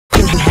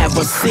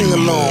have a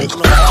sing-along. You need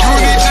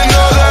to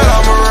know that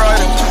I'm a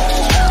rider.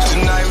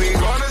 Tonight we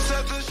gonna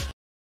set the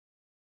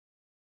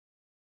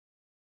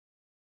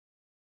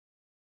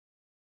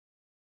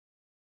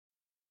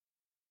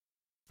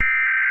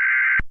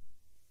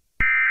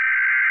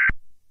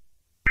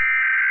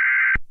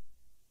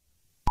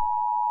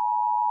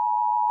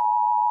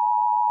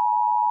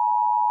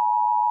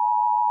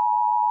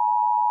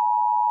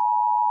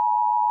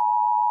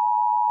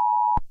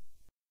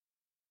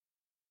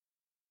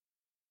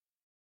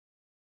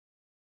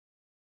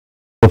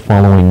The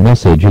following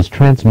message is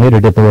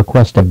transmitted at the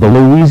request of the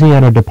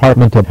Louisiana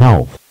Department of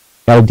Health.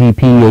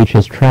 LDPH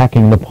is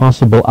tracking the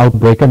possible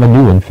outbreak of a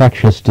new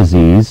infectious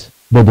disease.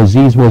 The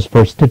disease was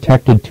first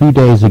detected 2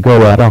 days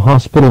ago at a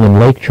hospital in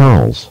Lake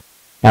Charles.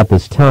 At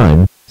this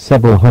time,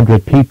 several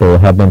hundred people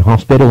have been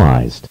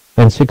hospitalized,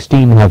 and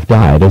 16 have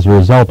died as a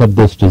result of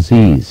this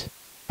disease.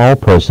 All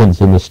persons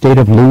in the state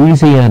of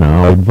Louisiana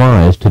are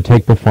advised to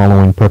take the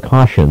following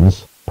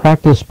precautions: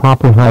 practice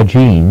proper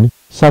hygiene,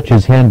 such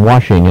as hand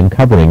washing and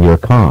covering your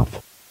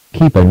cough.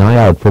 Keep an eye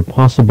out for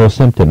possible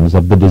symptoms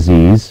of the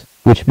disease,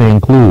 which may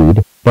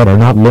include, but are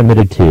not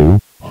limited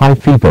to, high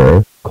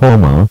fever,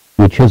 coma,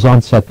 which is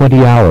onset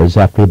 20 hours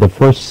after the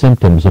first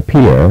symptoms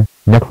appear,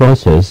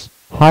 necrosis,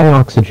 high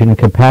oxygen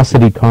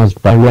capacity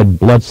caused by red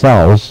blood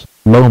cells,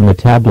 low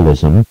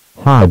metabolism,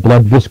 high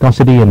blood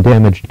viscosity and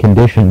damaged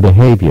condition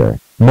behavior,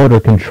 motor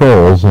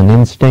controls and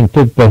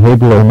instinctive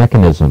behavioral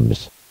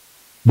mechanisms.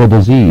 The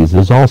disease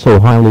is also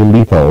highly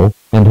lethal,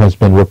 and has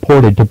been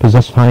reported to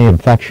possess high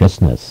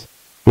infectiousness.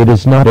 It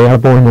is not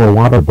airborne or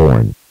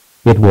waterborne.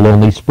 It will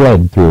only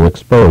spread through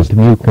exposed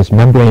mucous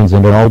membranes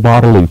and all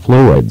bodily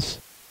fluids.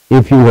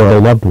 If you or a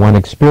loved one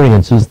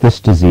experiences this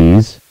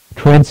disease,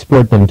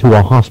 transport them to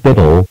a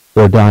hospital,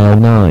 or dial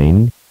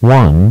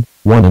 911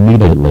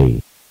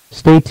 immediately.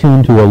 Stay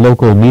tuned to a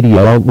local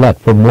media outlet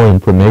for more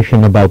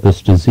information about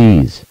this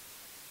disease.